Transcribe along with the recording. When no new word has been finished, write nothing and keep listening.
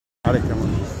Hello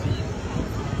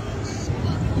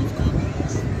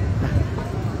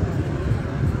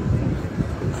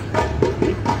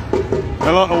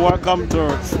and welcome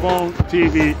to Spoon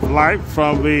TV Live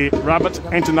from the Rabat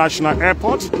International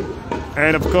Airport.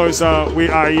 And of course, we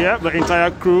are here, the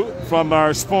entire crew from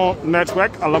our Spoon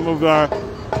Network, along with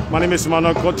my name is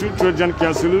Emmanuel Kotu, Trojan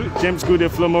Kiasulu, James Gude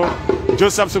Flomo,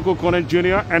 Joseph Soko Kone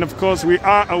Jr. And of course, we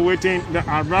are awaiting the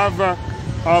arrival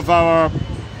of our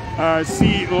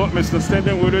CEO, Mr.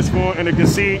 Stanton Witherspoon. And you can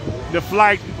see the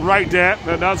flight right there.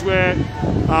 That's where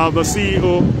the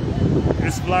CEO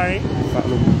is flying.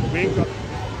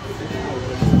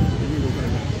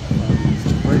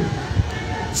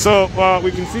 So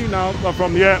we can see now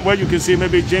from here where you can see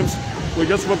maybe James. We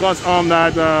just focus on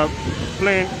that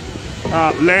plane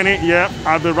landing here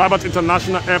at the Rabat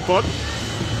International Airport.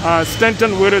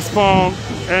 Stanton Witherspoon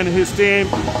and his team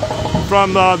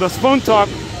from the Spoon Talk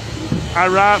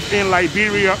arrived in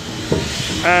Liberia.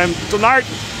 And tonight,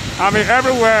 I mean,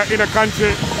 everywhere in the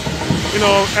country, you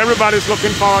know, everybody's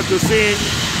looking forward to seeing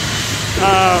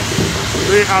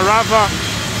the arrival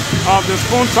of the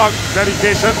Spoon Talk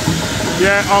dedication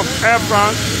of Air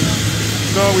France.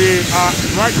 So we are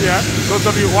right here. Those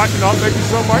of you watching us, thank you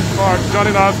so much for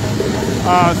joining us.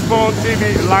 Spoon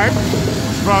TV Live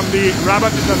from the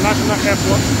Rabat International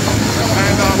Airport.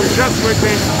 And we're just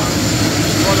waiting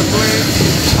for the plane.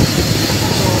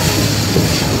 So,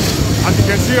 as you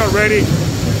can see already,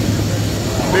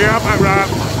 they have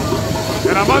arrived.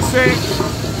 And I must say,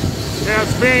 it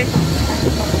has been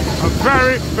a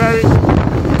very, very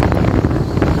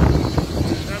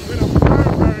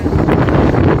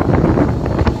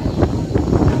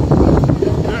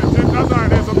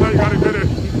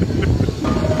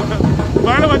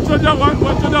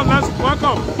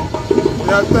welcome.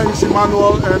 Yeah, thanks,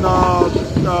 Emmanuel, and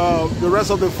the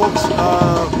rest of the folks.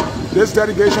 This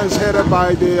delegation is headed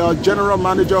by the general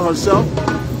manager herself,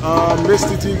 Miss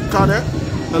Titi Kane,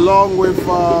 along with,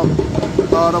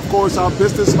 of course, our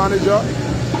business manager,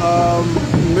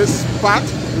 Miss Pat.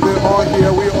 They're all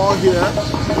here. We're all here,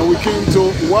 and we came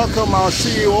to welcome our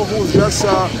CEO, who's just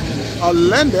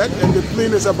landed, and the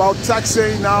plane is about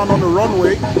taxiing down on the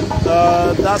runway.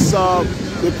 That's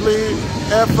the plane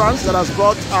Air France that has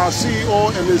brought our CEO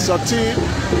and his team.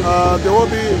 They will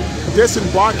be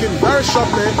disembarking very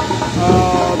shortly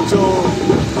to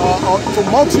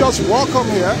tumultuous welcome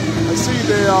here. I see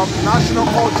the National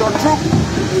Culture Troop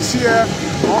is here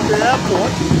on the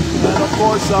airport. And of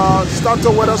course,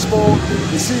 Stanton Witherspoon,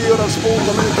 the CEO of Spoon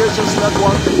Communications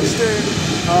Network in the state,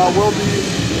 will be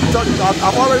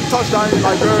I've already touched down in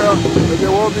Liberia, but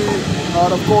there will be,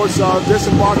 of course,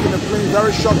 disembarking the plane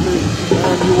very shortly,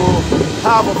 and you will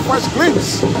have a fresh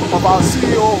glimpse of our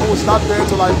CEO who's not been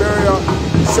to Liberia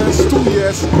since 2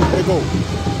 years ago.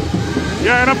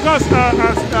 Yeah, and of course,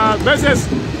 this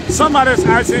is somebody's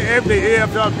asking if the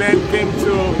AFL band came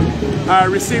to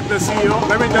receive the CEO.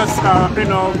 Let me just, you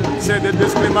know, say the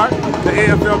disclaimer. The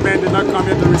AFL band did not come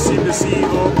here to receive the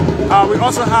CEO. We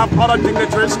also have other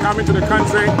dignitaries coming to the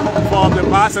country for the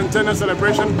Bicentennial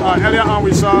celebration. Earlier on,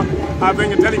 we saw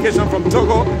having a delegation from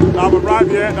Togo that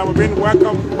arrived here, that were being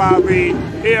welcomed by the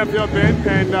AFL band,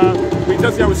 and we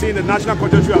just we're seeing the National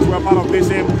Culture Tree as well, part of this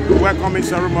same welcoming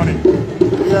ceremony.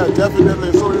 Yeah,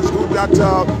 definitely. So it's good that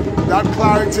that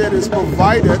clarity is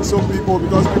provided, so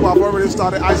because people have already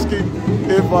started asking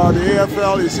if the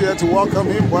AFL is here to welcome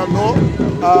him. Well, no.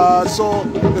 So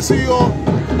the CEO,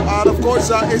 of course,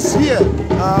 is here.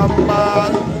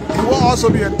 He will also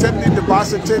be attending the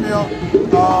Bicentennial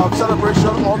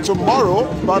celebration on tomorrow,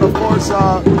 but of course,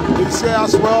 he's here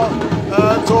as well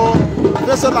to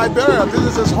visit Liberia. This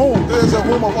is his home. This is the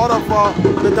home of all of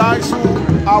the guys who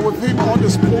are with him on the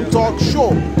Spoon Talk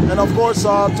show. And of course,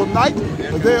 tonight,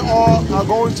 they all are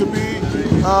going to be,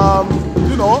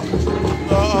 you know,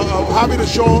 having a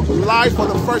show live for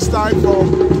the first time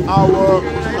from our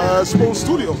Spoon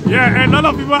studio. Yeah, and a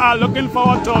lot of people are looking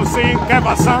forward to seeing Kev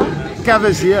Hassan. Kev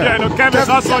is here. Yeah, no, Kev is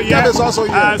also here. Kev is also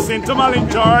here. St. Tomalin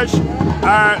George,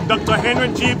 Dr.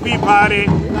 Henry G.P. Party,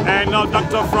 and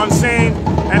Dr. Francine,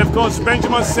 and of course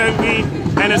Benjamin Selby,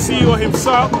 and the CEO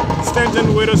himself,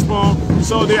 Stanton Witherspoon.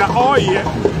 So they are all here.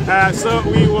 So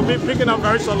we will be picking up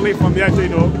very shortly from there to, you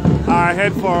know,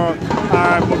 head for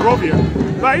Monrovia.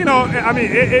 But, you know, I mean,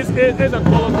 it's a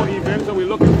colorful event, so we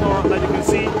looking for, like you can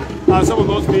see, some of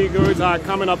those vehicles are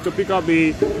coming up to pick up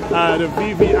the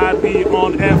VVIP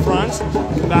on Air France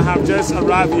that have just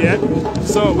arrived yet.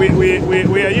 So we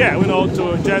are here, you know,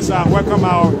 to just welcome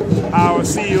our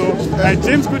CEO.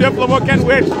 James Goodeflow, can't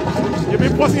wait. You've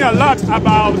been posting a lot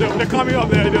about the coming of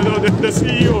the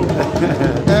CEO.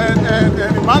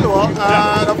 and Emmanuel,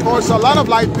 and of course a lot of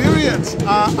Liberians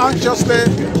are anxiously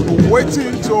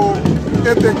waiting to,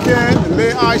 if they can,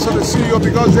 lay eyes on the CEO,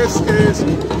 because this is a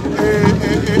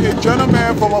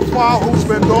gentleman from afar who's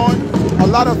been doing a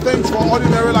lot of things for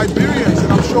ordinary Liberians,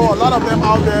 and I'm sure a lot of them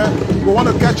out there will want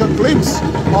to catch a glimpse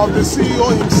of the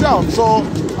CEO himself. So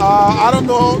I don't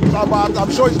know, but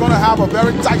I'm sure he's going to have a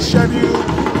very tight schedule.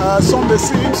 Some may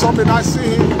see him, some may not see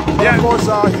him. But of course,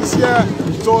 he's here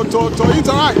to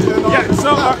interact. You know? Yeah,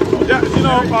 so you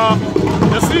know,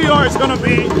 the CEO is going to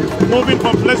be moving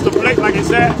from place to place. Like I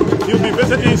said, you'll be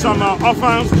visiting some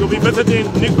orphans, you'll be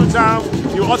visiting Nickel Town,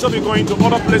 you'll also be going to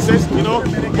other places. You know,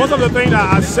 most of the things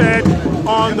that I said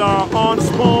on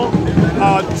Spoon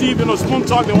TV, you know, Spoon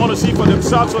Talk, they want to see for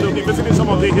themselves, so they'll be visiting some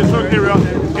of the historic area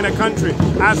in the country.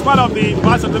 As part of the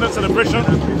Bicentennial celebration,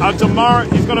 tomorrow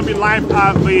he's going to be live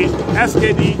at the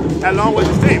SKD along with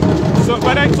his team. So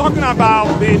when they're talking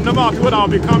about the number of people that will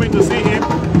be coming to see him,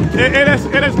 it is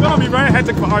going to be very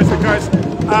hectic for us, because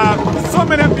so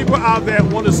many people out there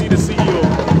want to see the CEO.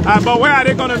 But where are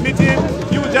they going to meet him?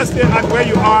 You will just stay at where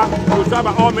you are. You will try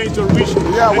by all means to reach.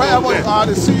 Yeah, wherever you are,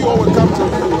 the CEO will come to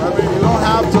you. I mean, you don't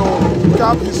have to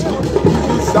come. He's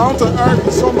down to earth.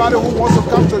 He's somebody who wants to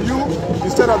come to you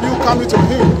instead of you coming to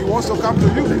him. He wants to come to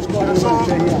you. And so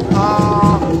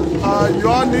you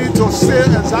all need to stay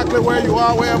exactly where you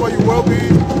are, wherever you will be.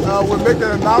 We'll make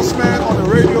the announcement on the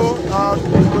radio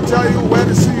to tell you where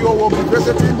the CEO will be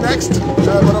visiting next.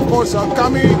 But of course,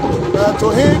 coming to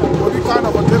him will be kind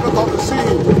of difficult to see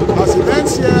as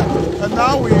events here. And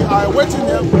now we are waiting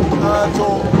him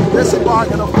to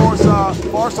disembark, and of course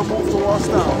for us to move towards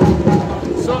now.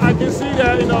 So I can see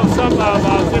that, you know, some of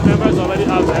our team members already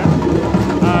out there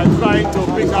trying to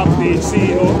pick up the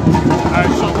CEO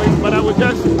shortly. But I was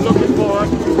just looking forward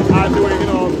to, you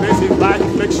know, basic back,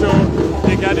 make sure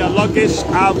they get their luggage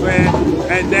out there,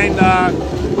 and then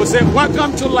we'll say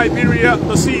welcome to Liberia,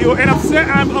 the CEO. And I'm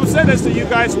saying this to you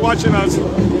guys watching us.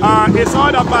 It's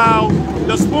all about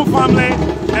the Spoon family,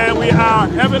 and we are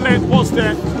heavily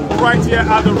posted right here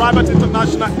at the Robert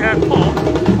International Airport,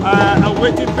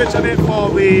 waiting patiently for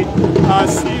the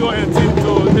CEO and team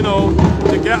to, you know,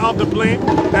 to get off the plane.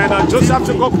 And Joseph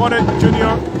Chukwu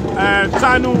Jr.,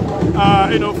 Tanu,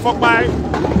 you know, Fogbai,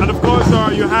 and of course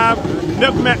you have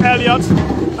Nipme Elliott,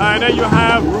 and then you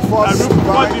have Rufus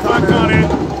Kane,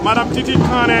 Madam Titi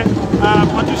Kane,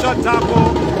 Patricia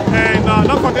Tapo, and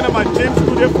not forgetting about James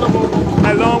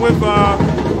Goodeflow, along with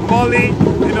Molly,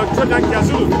 you know, Trojan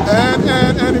Kazoo.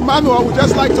 And Emmanuel, I would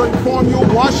just like to inform you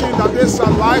watching that this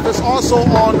live is also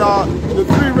on the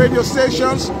 3 radio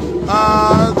stations,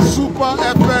 Super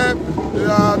FM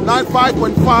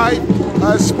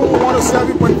 95.5, Spoon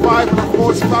 107.5, and of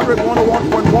course Fabric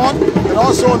 101.1, and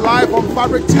also live on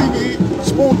Fabric TV,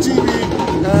 Spoon TV,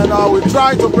 and we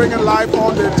try to bring it live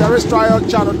on the terrestrial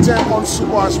channel 10 on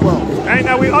Super as well.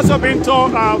 And we also been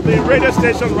told the radio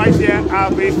station right here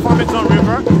at the Farmington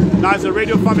River, that's the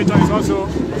radio Farmington, is also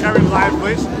carrying live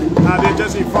place. They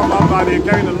just informed us that they're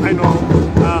carrying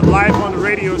live on the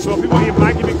radio, so people in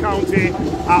Blackheath County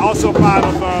are also part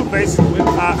of this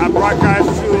broadcast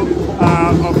to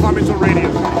Farmington Radio.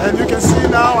 And you can see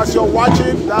now as you're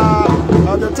watching,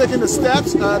 they're taking the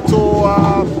steps to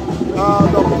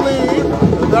the plane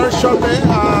very shortly.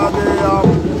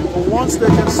 Once they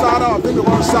can start up, I think they're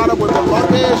going to start up with the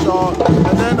luggage,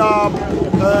 and then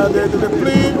the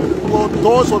plane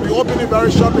doors will be opening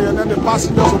very shortly, and then the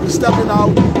passengers will be stepping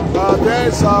out.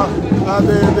 There's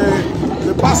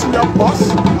the passenger bus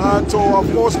to,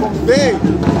 of course, convey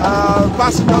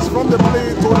passengers from the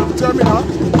plane to the terminal.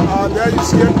 There you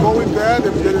see it going there,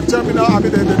 the terminal, I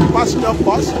mean the passenger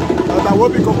bus that will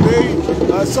be conveying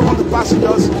some of the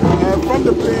passengers from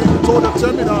the plane to the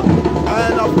terminal.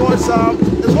 And of course,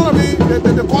 it's going to be,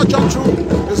 the culture troop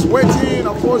is waiting,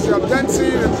 of course they are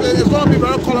dancing, it's going to be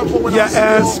very colorful. When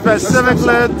and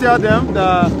specifically tell them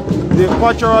the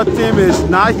cultural team is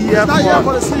not here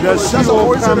for the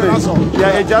CEO coming.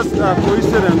 Yeah, it's just a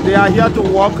coincidence. They are here to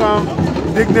welcome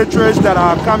dignitaries that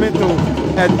are coming to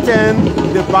attend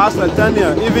the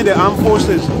Bicentennial. Even the armed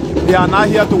forces, they are not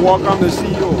here to welcome the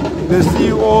CEO. The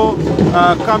CEO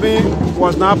coming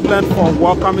was not planned for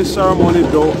welcoming ceremony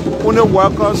though. Only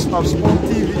workers of Spoon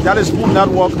TV, that is Spoon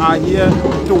Network, are here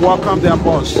to welcome their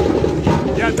boss.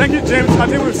 Yeah, thank you, James. I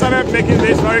think we've started making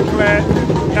this very clear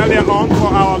earlier on for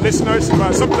our listeners.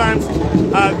 But sometimes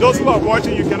those who are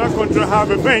watching, you cannot control how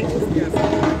they think.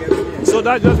 So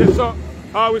that's just it. So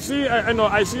we see,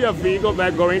 I see a vehicle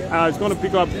back going. It's going to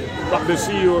pick up the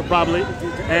CEO probably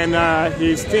and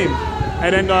his team.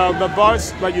 And then the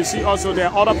bus, but you see also there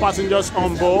are other passengers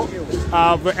on board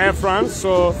the Air France.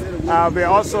 So they're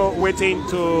also waiting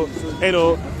to,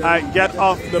 get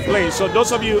off the plane. So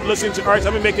those of you listening to us,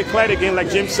 let me make it clear again,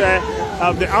 like Jim said,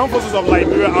 the armed forces of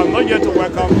Liberia are not here to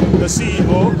welcome the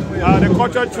CEO. The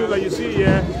cultural troop that you see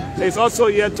here is also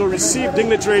here to receive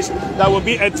dignitaries that will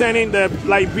be attending the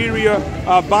Liberia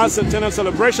Bicentennial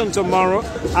celebration tomorrow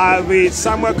at the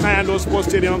Samuel Kayando Sports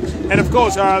Stadium. And of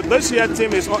course, this year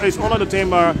team is one of the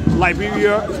team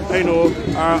Liberia,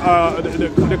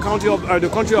 the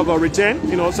country of return,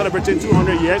 celebrating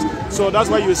 200 years. So that's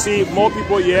why you see more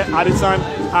people here at the time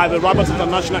at the Roberts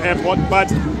International Airport. But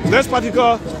this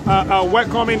particular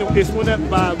welcoming is funded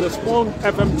by the Spoon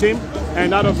FM team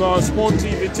and that of our Spoon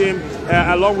TV team,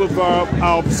 along with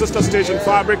our sister station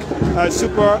Fabric,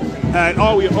 Super, and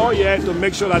we're all here to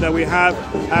make sure that we have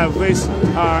this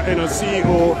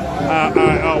CEO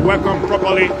welcome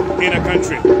properly in the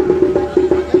country.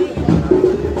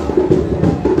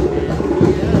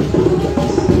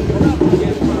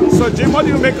 So Jim, what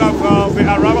do you make of the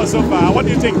arrival so far? What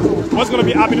do you think? What's going to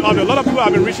be happening on there? A lot of people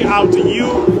have been reaching out to you.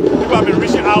 People have been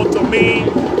reaching out to me.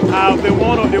 They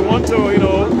want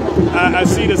to,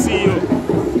 see the CEO.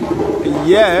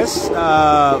 Yes,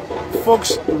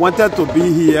 folks wanted to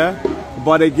be here,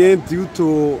 but again, due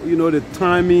to the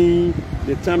timing,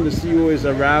 the time the CEO is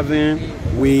arriving,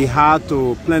 we had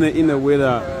to plan it in a way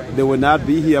that they will not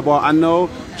be here. But I know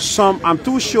I'm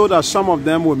too sure that some of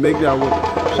them will make their way.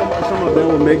 Some of them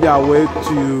will make their way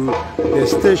to the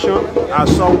station. I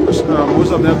saw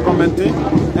most of them commenting,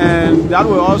 and that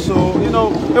will also, it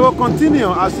will continue.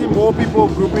 I see more people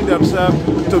grouping themselves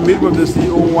to meet with the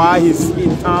CEO while he's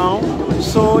in town.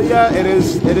 So yeah, it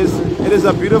is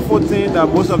a beautiful thing that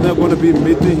most of them are going to be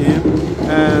meeting him.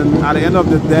 And at the end of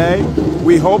the day,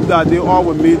 we hope that they all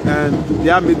will meet and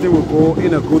their meeting will go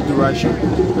in a good direction.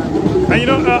 And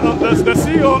the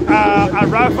CEO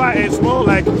arrival is more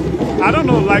like, I don't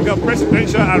know, like a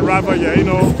presidential arrival here,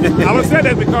 I would say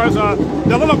that because there are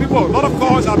a lot of people, a lot of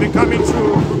calls have been coming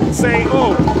through saying,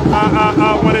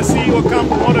 when the CEO comes,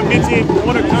 we want to meet him, we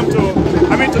want to come to,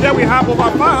 today we have over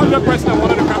 500 presidents that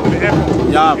wanted to come to the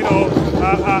airport,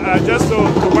 just to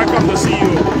welcome the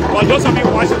CEO. But those of you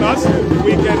watching us,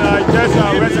 we can just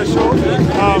rest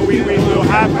assured, we will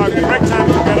have a great time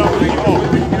together with you all.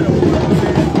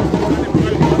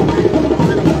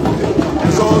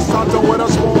 So Stanton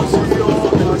Witherspoon, CEO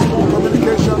of Spoon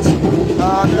Communications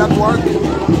Network,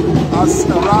 has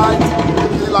arrived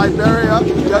in Liberia.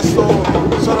 Just to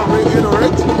sort of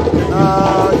reiterate,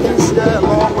 he's here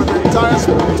along with the entire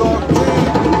Spoon Talk team.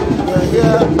 They're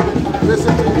here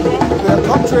visiting their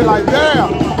country, Liberia.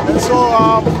 And so,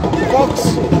 folks,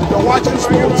 you're watching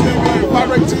Spoon TV,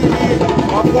 Fabric TV,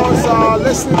 of course,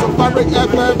 listening to Fabric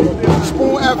FM,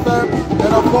 Spoon FM,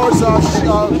 and of course,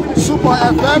 Super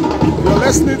FM. You're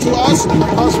listening to us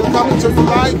because we're coming to you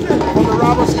live from the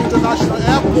Roberts International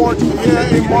Airport here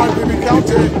in Montgomery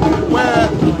County, where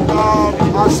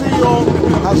our CEO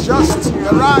has just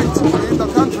arrived in the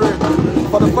country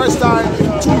for the first time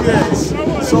in 2 years.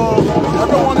 So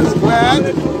everyone is glad.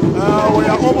 We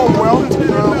are overwhelmed,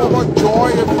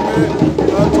 overjoyed, if you may,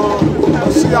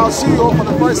 to see our CEO for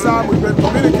the first time. We've been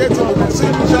communicating, we've been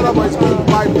seeing each other, but it's been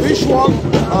by visual.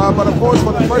 But of course,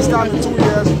 for the first time in 2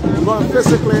 years, we're going to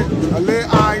physically lay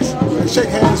eyes and shake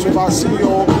hands with our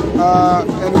CEO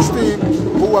and his team,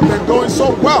 who have been doing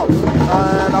so well.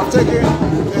 And I've taken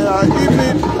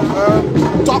evening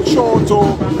talk show to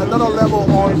another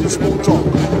level on the Spoon Talk.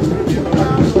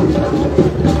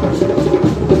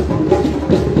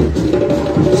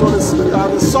 So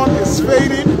the sun is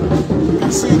fading. You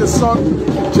can see the sun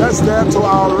just there to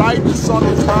our right. The sun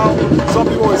is now, some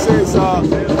people will say it's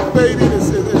fading,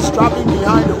 it's dropping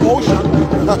behind the ocean.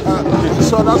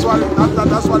 So that's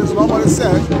what it's normally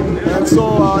said. And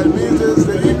so it means it's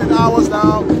the evening hours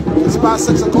now. It's past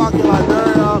 6 o'clock in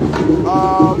Liberia.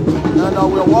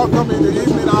 And we're welcoming the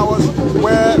evening hours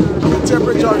where the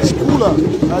temperature is cooler.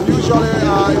 Usually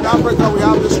in Africa we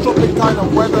have this tropic kind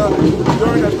of weather.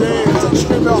 During the day it's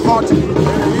extremely hot. In the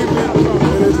evening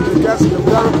it gets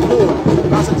very cold.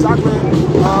 That's exactly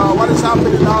what is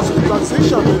happening now. So the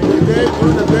transition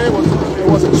during the day it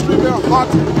was extremely hot,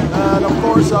 and of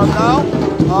course now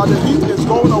the heat is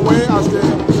going away as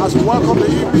we welcome the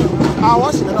evening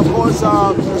hours, and of course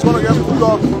it's going to get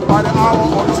cooler by the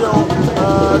hour until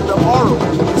tomorrow.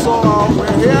 So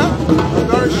we're here.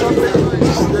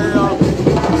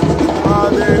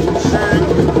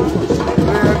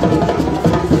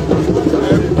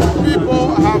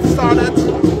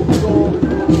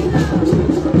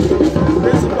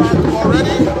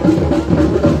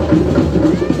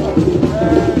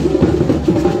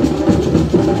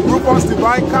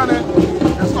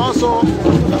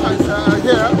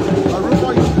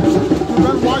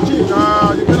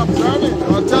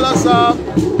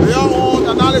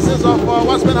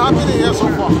 happening here so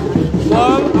far?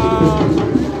 Well,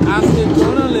 as a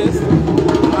journalist,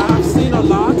 I have seen a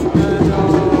lot,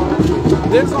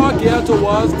 and this all geared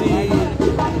towards the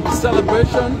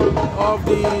celebration of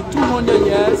the 200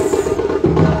 years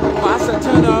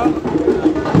Bicentennial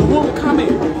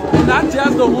homecoming. And not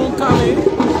just the homecoming,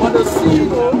 but the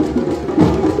CEO.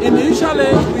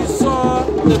 Initially, we saw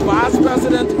the vice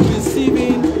president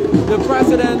receiving the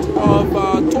president of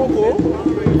Togo.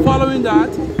 Following that,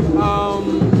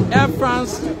 Air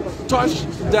France touched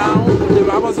down the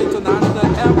Rabat International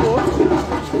Airport,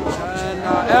 and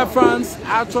Air France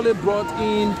actually brought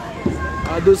in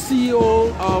the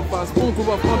CEO of Spoon Group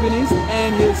of Companies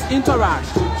and his entourage.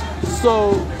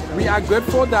 So we are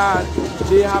grateful that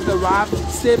they have arrived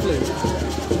safely.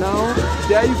 Now,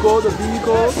 there you go, the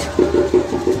vehicle,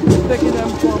 taking them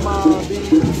from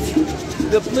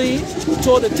the plane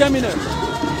to the terminal.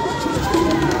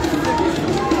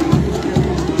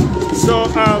 So,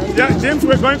 yeah, James,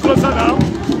 we're going closer now.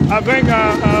 I think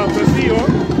the CEO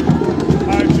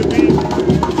should be.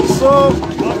 So,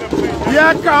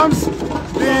 here comes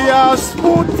the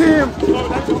Spoon team. So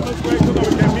that's almost great so that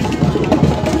we can meet you.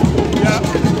 Yeah.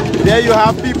 There you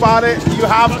have Peabody, you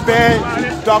have Ben,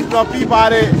 Dr.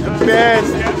 Peabody, Ben,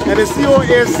 and the CEO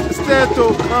is still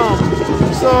to come.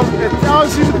 So it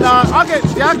tells you now, okay,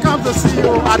 there comes the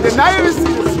CEO. I did not even see the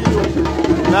CEO.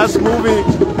 That's moving.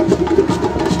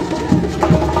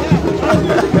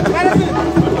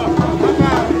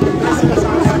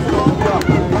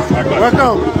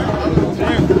 Welcome.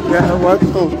 Yeah,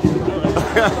 welcome.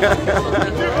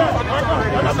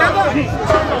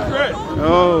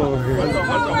 Oh.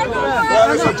 Well,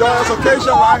 it's a joyous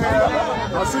occasion right here.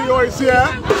 Our CEO is here,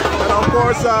 and of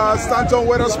course Stanton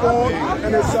Witherspoon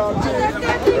and his team.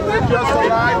 They just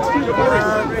arrived.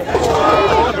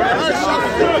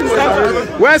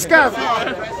 Where's Kev?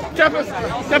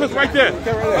 Kev is right there.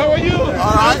 How are you? All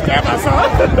right.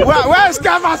 Where's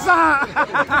Kev Hassan?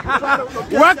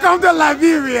 Welcome to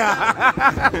Liberia.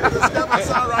 Kev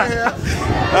Hassan right here.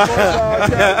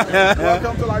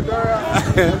 Welcome to Liberia.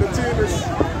 And the team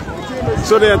is.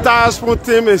 So the entire Spoon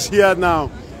team is here now.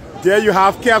 There you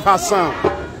have Kev Hassan.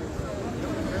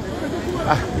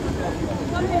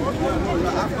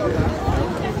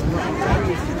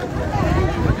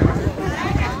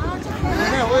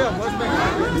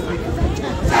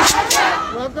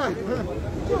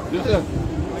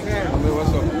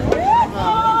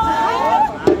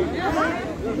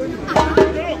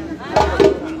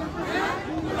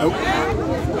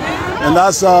 And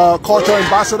that's Culture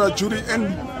Ambassador Judy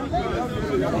and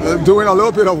doing a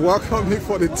little bit of welcoming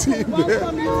for the team there.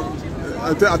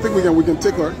 I think we can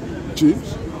take her,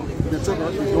 James. We can take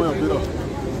her. She's doing a bit of.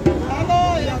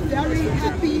 Hello, we are very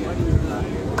happy. We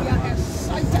are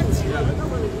excited.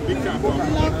 We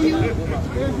love you.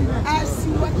 As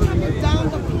you were coming down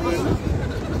the plane,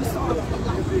 we saw the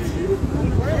light.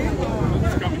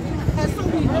 And so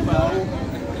we know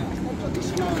this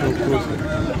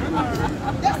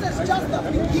is just the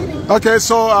beginning. Okay,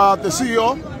 so the CEO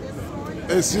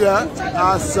is here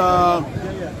as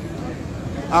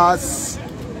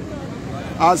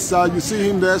you see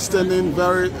him there standing,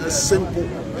 very simple,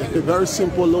 a very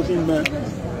simple looking man,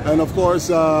 and of course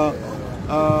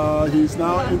he's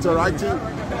now interacting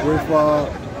with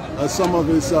some of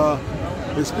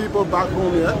his people back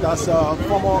home here. That's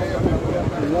former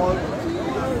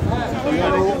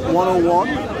 101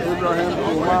 Abraham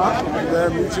Omar. They're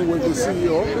meeting with the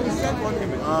CEO,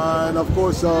 and of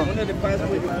course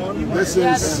this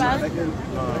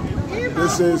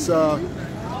is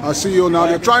our CEO now.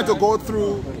 They're trying to go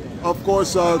through, of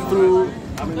course, through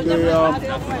the.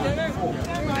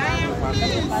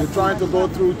 They're trying to go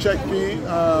through check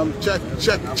out.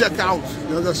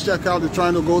 Just check out. They're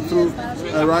trying to go through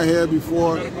right here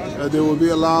before they will be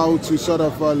allowed to sort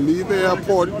of leave the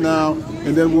airport now,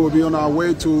 and then we'll be on our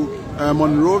way to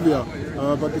Monrovia.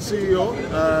 But the CEO,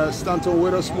 Stanton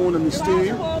Witherspoon, and his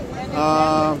team,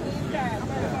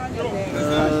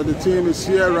 the team is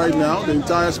here right now. The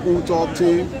entire Spoon Talk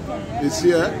team is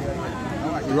here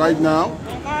right now.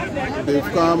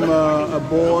 They've come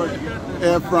aboard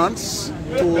Air France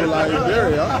to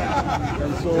Liberia,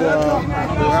 and so they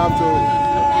have to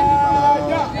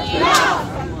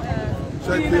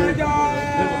check in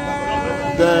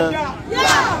there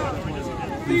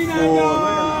before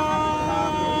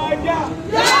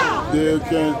they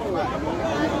can.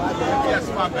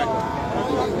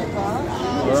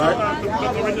 All right.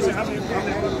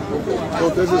 So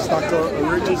this is Dr.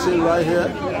 Richardson right here.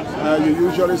 You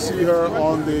usually see her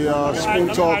on the Spoon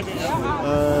Talk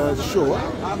show.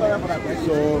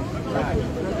 So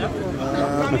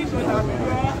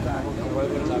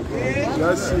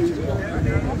let's see.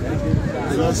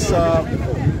 Let's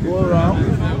go around.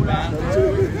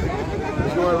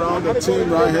 Go around the team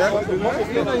right here and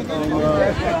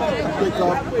pick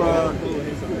up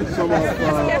some of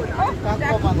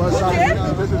what's happening.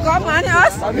 Come on,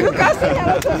 us. You can say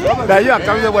hello to me. Now you are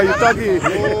coming here while you're talking.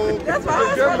 That's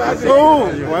why Oh,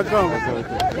 welcome.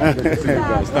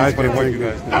 Nice to meet you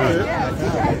guys.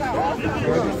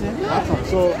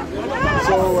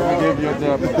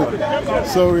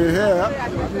 So we're here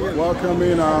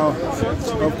welcoming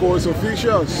of course,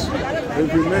 officials,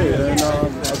 if we may, and I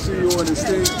see you on the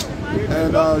stage,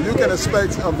 and you can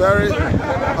expect a very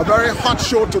hot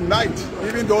show tonight.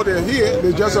 Even though they're here,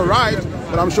 they just arrived,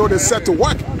 but I'm sure they're set to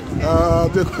work.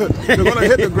 They're going to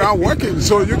hit the ground working,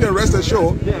 so you can rest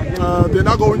assured they're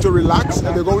not going to relax,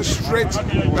 and they're going straight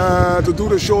to do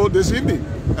the show this evening.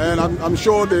 And I'm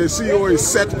sure the CEO is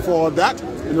set for that.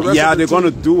 Yeah, they're going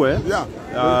to do it. Yeah.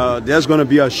 There's going to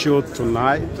be a show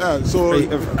tonight. So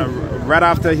right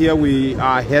after here, we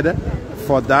are headed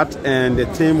for that, and the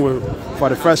team will, for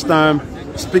the first time,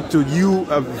 speak to you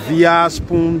via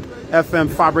Spoon FM,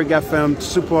 Fabric FM,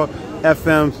 Super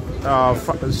FM,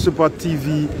 Super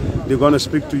TV. They're going to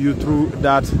speak to you through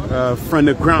that from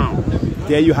the ground.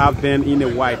 There you have Ben in the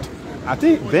white. I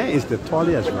think Ben is the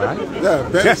tallest, right? Yeah,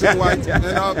 Ben is in white.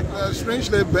 And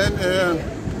strangely, Ben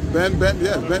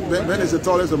is the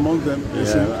tallest among them.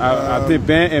 Yeah, I think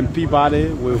Ben and Peabody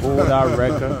will hold our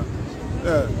record.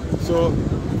 Yeah, so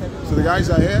the guys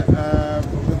are here.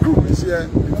 The crew is here.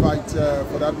 In fact,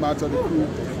 for that matter, the crew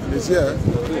is here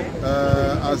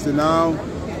as they now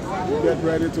get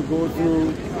ready to go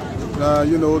through,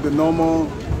 you know, the normal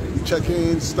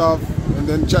check-in stuff and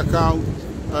then check out,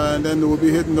 and then they will be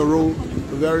hitting the road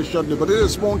very shortly. But this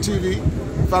is Spoon TV,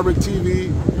 Fabric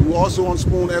TV. We're also on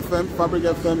Spoon FM, Fabric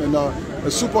FM, and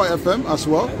Super FM as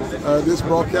well. This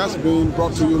broadcast being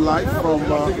brought to you live from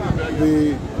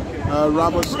the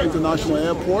Roberts International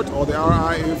Airport, or the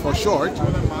RIA for short.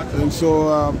 And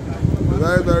so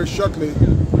very, very shortly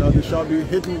they shall be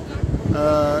hitting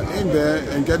in there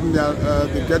and getting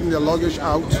their luggage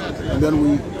out, and then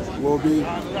we will be,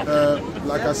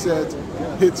 like I said,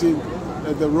 hitting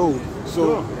the road.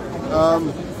 So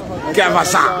it's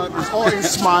all in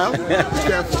smile.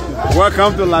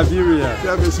 Welcome to Liberia.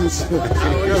 Kev is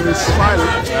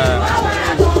smiling.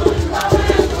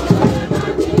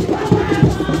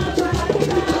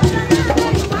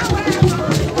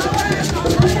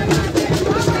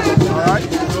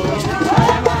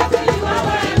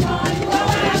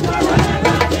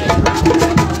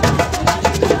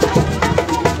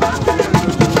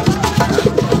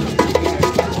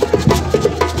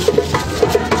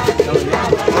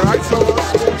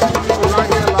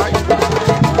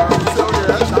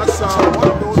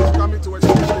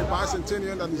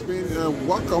 That is being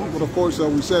welcome, but of course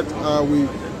we said we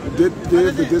did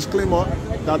give the disclaimer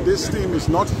that this team is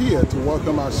not here to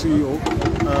welcome our CEO.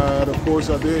 Of course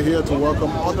they're here to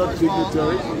welcome other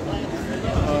dignitaries,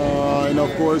 and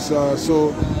of course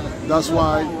so that's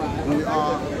why we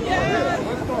are here.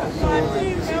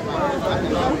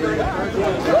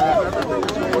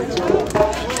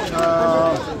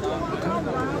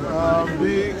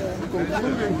 Be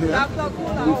concluding here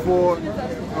before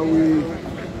we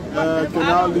can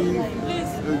now leave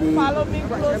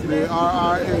the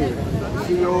RIA.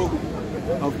 CEO,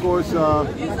 of course,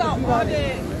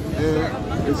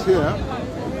 is here,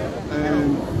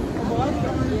 and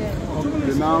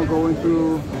they're now going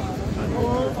through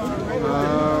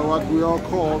what we all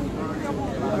call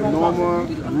the normal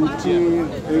routine,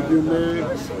 if you may,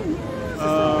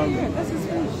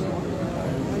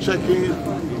 check-in,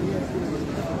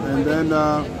 and then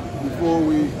before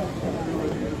we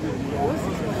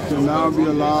can now be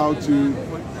allowed to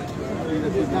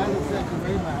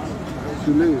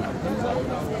leave.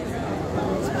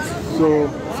 So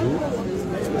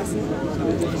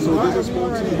this is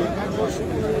Spoon TV,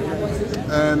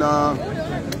 and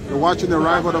we're watching the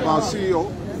arrival of our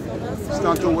CEO,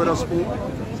 Stanton Witherspoon,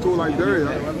 to Liberia.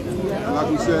 And like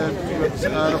we said,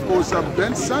 and of course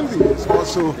Ben Sandy is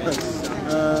also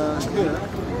here.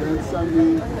 Ben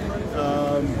Sandy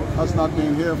has not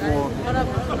been here for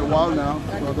a while now,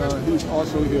 but he's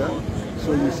also here.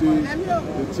 So you see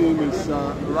the team is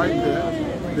right there.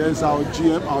 There's our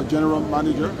GM, our general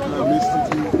manager, Miss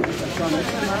Titi.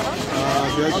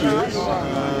 There she is.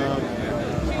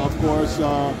 Of course,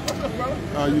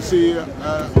 you see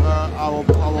our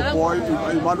boy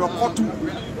Emmanuel Kotu.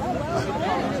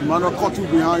 Emmanuel Kotu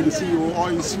behind the CEO, all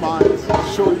his smiles,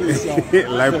 showing himself.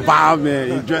 Like Bob,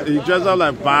 man. He dressed up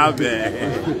like Bob,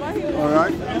 man. All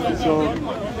right. So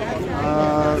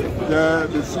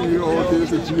the CEO gives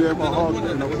the GM a hug,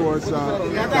 and of course,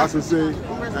 as I say,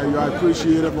 you are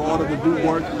appreciated for all of the good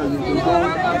work that you've been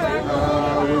doing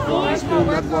with the Spoon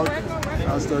Network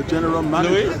as the general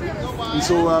manager. And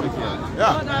so,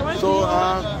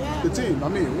 the team, I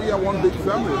mean, we are one big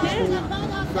family. The Spoon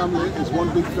family is one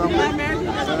big family,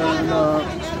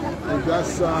 and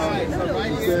that's right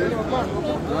here.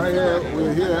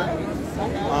 We're here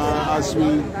as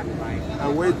we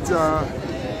await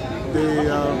the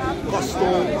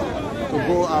costume to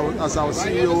go out as our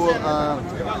CEO.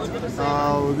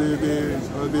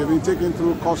 They've been taken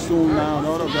through costume now and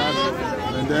all of that,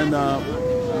 and then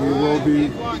we will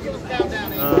be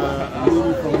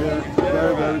leaving from here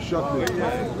very, very shortly.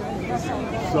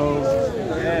 So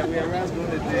yeah, we are around doing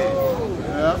the day.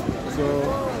 Yeah. So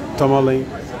Tomalin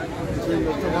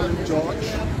George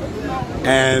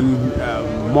and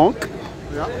Monk.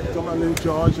 Yeah, Tomalin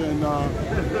George and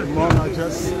Monk are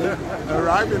just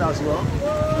arriving as well.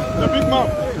 The big mom.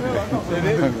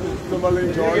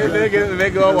 Tomalin George. They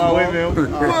go away, man.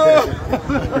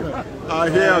 Are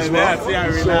here as well.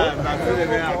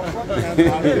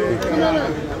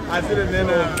 I see the name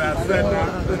of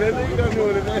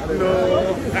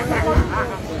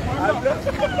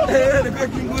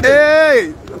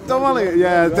Hey, Tomalin.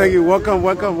 Yeah, thank you. Welcome.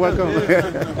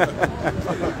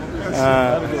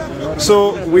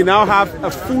 So we now have a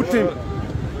full team.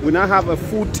 We now have a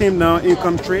full team now in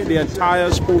country. The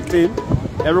entire school team.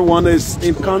 Everyone is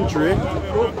in country.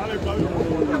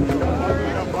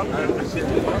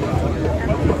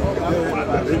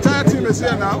 The entire team is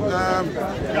here now.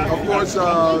 Of course,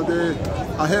 they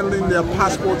are handling their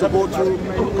passport to go through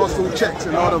custom checks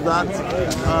and all of that.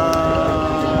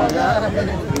 Yeah,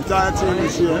 the entire team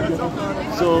is here.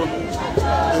 So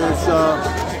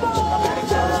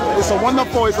it's a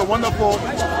wonderful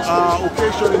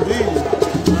occasion indeed.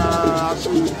 As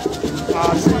we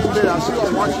are seeing there, as you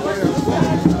are watching there.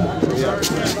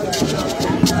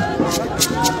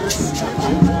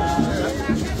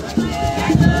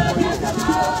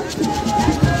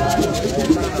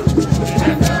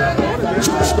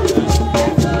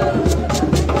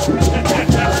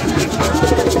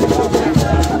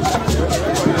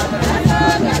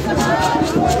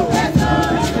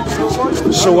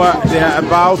 So they are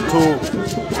about to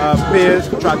pay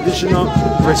traditional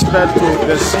respect to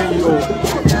the CEO.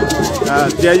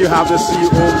 There you have the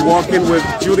CEO walking with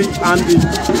Judy Andy.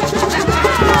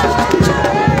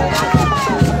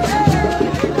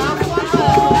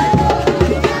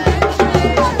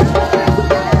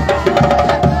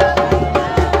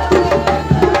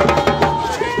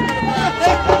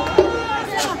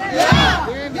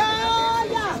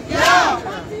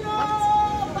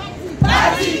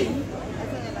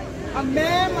 A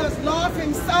man must love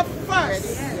himself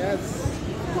first. Yes.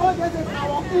 So this is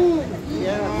our own.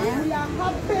 Yeah. We are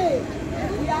happy.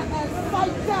 We are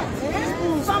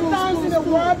excited. Sometimes in the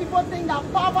world, people think that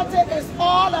poverty is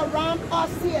all around us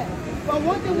here. But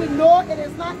one thing we know, it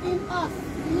is not in us.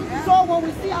 So when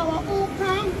we see our own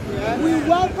come, we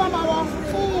welcome our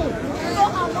food. So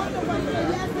I want to say,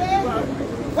 yes,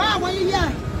 wow, when you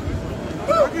hear?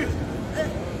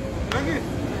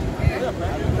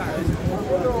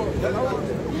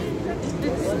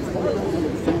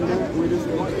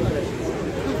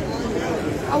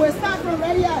 I will start from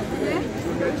right here.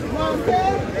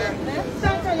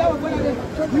 Stanton, you will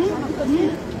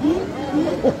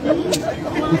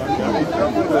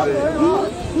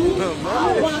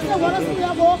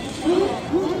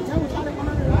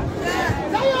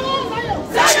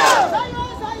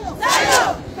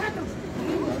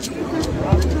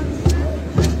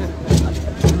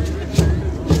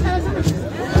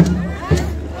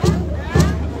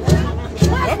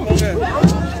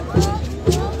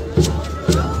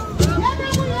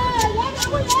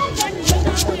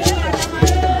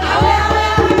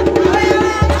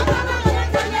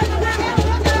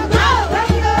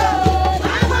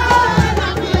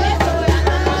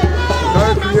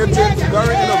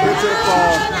very innovative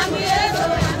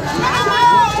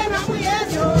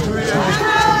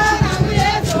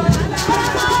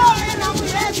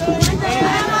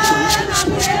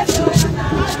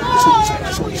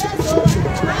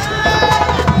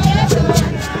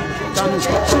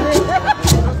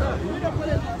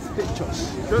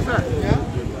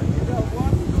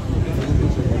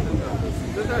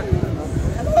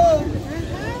Hello.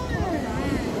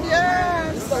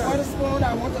 Yes. So Witherspoon, I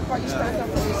want to call you Stanton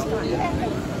for this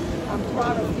time. I'm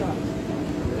proud of you.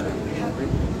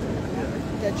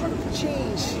 That you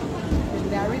change the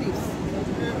narratives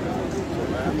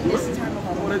in this time of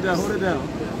our lives. Hold it down.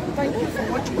 thank you for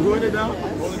what you do. Going it down?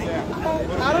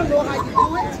 I don't know how you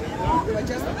do it, but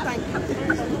just thank you.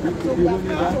 So we are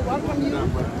proud to welcome you.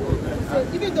 So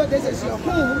even though this is your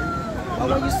home, but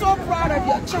when you're so proud of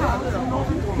your child,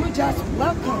 you just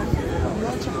welcome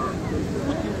your child.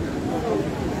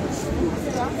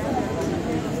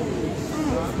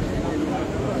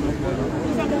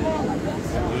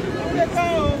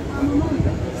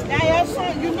 Now your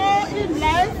son, you know in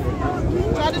life,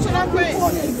 traditional queen.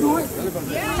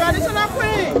 Traditional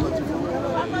queen.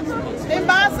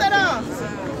 Ambassador.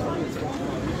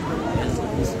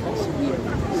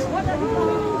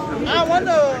 I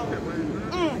wonder.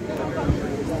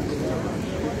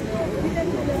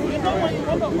 You know when you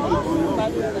want to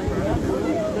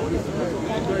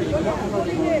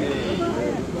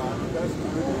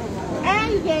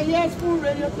you can hear school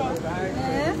radio talk.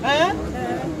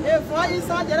 If voice is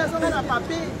on there, something like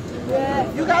papi.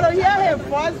 You gotta hear her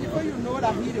voice before you know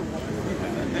that he do.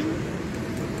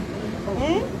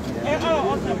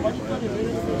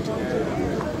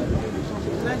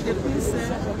 Like the queen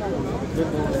said,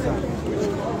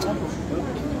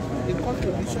 the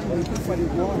contribution we do for the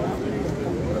world,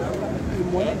 the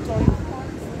monitoring.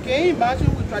 Can you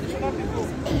imagine with traditional people?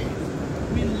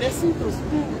 We listen to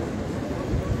school.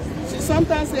 She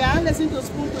sometimes say, I listen to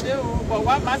school today, but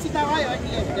what master why you're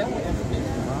here? They won't explain.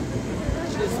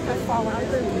 They stay forward.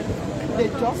 They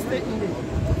just stay in it.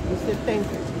 They say thank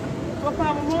you. So,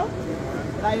 Papa,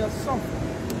 like your son,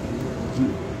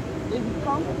 they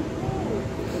become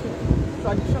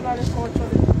traditionally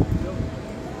culturally.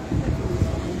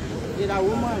 They're a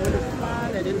woman with a plan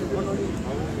and then they're going to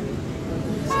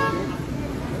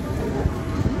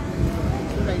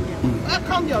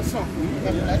welcome your son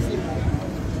and bless him.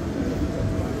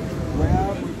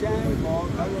 Well, we can walk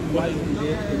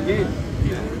again.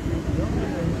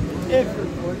 If we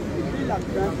feel like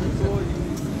people, you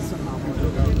see some abroad,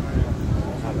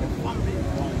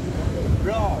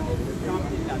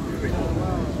 something like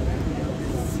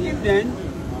see then,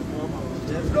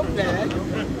 look there,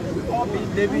 we all be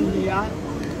living here.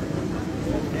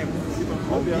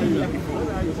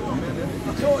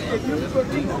 So if you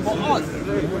think for us,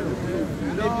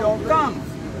 if you come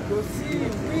to see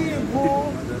we who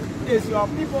is your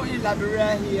people in Liberia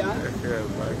here,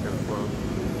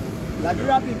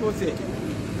 Liberia people say,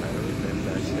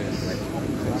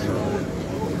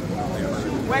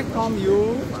 welcome you,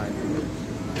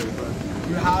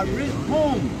 you have reached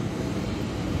home.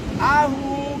 I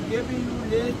who giving you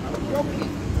this cookie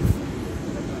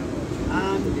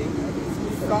and the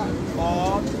speaker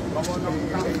of Governor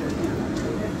Council.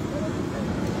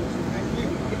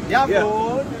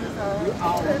 Therefore, you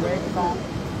are welcome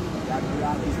that you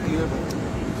are here.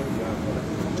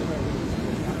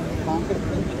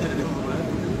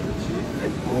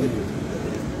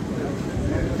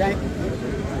 Thank you.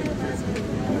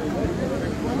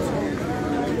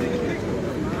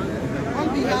 On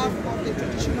behalf of the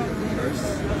traditional leaders,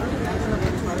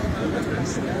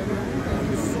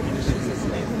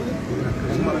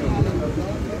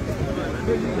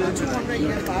 the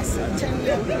 200-year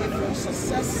Bicentennial Program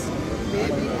success,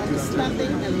 maybe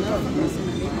understanding and love.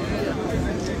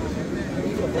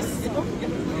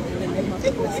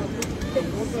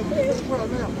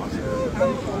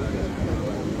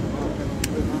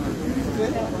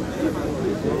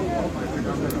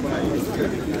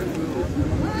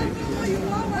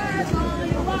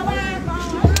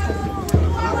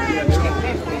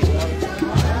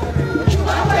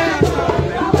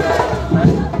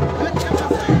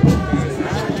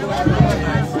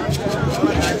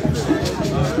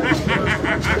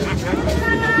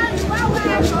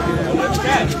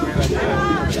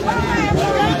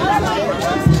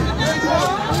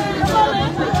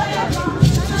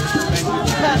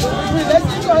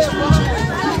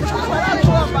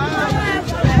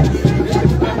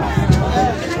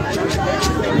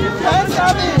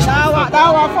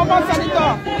 Our former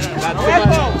senator,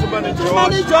 welcome.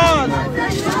 Somebody John.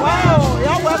 Wow,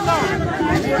 you're welcome.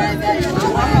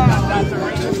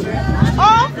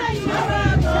 Oh,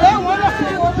 they're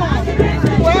wonderful.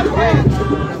 Welcome.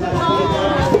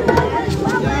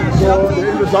 So the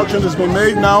introduction has been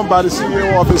made now by the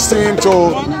CEO of his team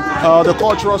to the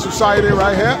Cultural Society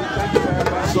right here.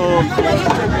 So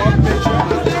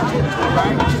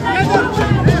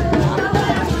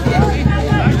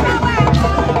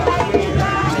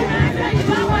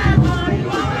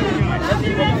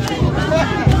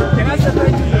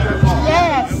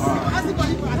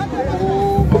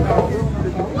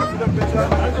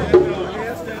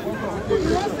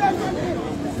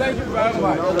Thank you very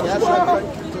much.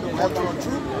 to the cultural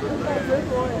troop.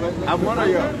 I'm one of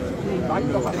you. Thank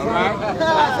you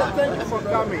for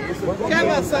coming. It's a good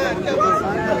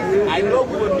I know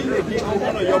we will meet again on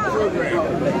one of your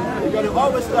programs. Because you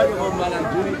always talk about Madam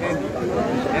Judy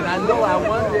and I know I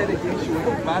one day again she will be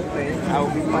back there. I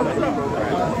will be part of the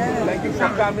program. Thank you for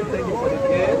coming. Thank you for the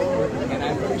care. And I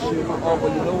appreciate it all.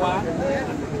 But you know what?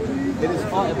 It is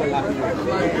all overlapping.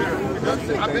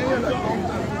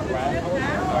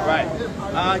 All right.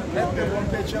 Let's get one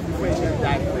picture before you get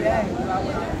that.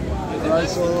 All right,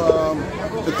 so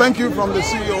a thank you from the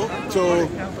CEO to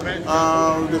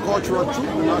the cultural troop,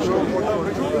 the national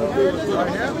cultural troop right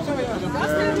here.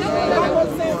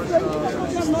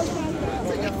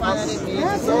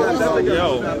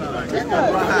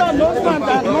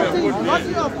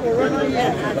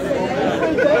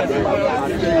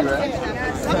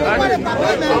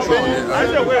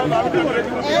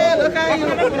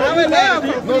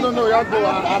 No, y'all go.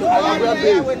 I'll grab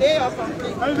this.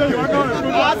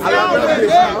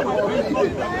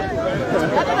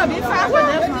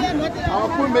 I'll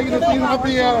quit making the things up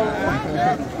here.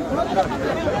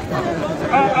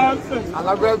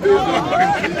 I'll grab this.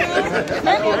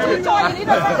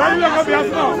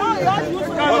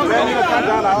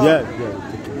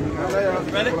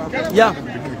 Yeah.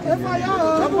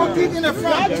 Someone keep in the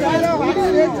front.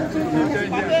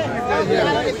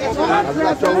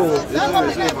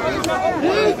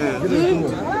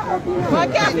 Why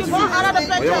can't people out of the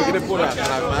picture?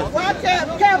 Why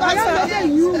can't I say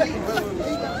you? Okay,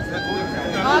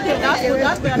 that's good.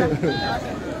 That's better.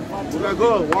 We're gonna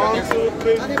go. 1, 2,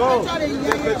 3, go.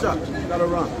 Picture. Gotta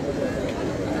run.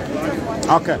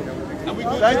 Okay.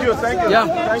 Thank you.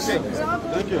 Yeah.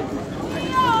 Thank you.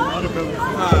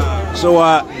 So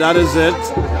that is it,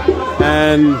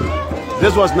 and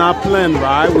this was not planned,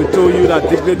 right? We told you that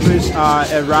dignitaries are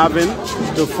arriving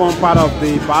to form part of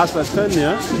the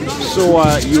Bicentennial. So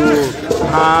you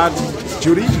had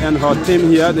Judy and her team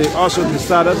here. They also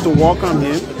decided to welcome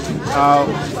him.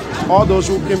 All those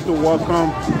who came to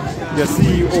welcome the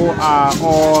CEO are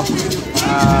all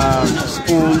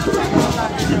Spoon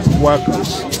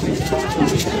workers.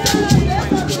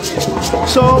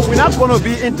 So we're not going to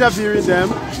be interviewing them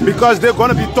because they're going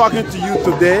to be talking to you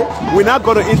today. We're not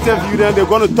going to interview them. They're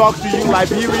going to talk to you.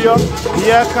 Liberia,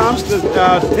 here comes the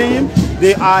team.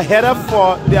 They are headed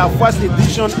for their first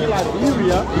edition in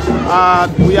Liberia.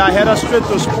 We are headed straight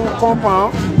to Spoon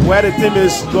Compound where the team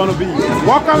is going to be.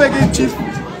 Welcome again, Chief. All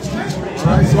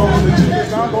right, so the chief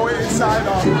is now going inside.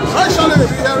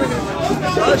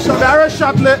 Very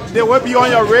shortly, they will be on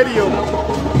your radio.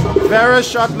 Very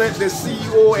shortly, the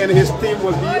CEO and his team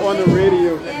will be on the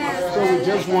radio. So we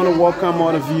just want to welcome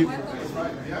all of you.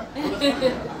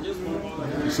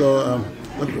 So,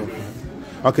 let's go.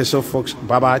 Okay, so folks,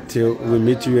 bye-bye till we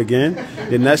meet you again.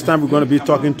 The next time we're going to be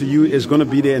talking to you is going to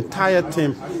be the entire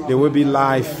team. They will be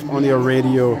live on your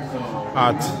radio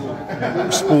at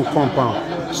Spoon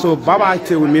Compound. So bye-bye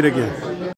till we meet again.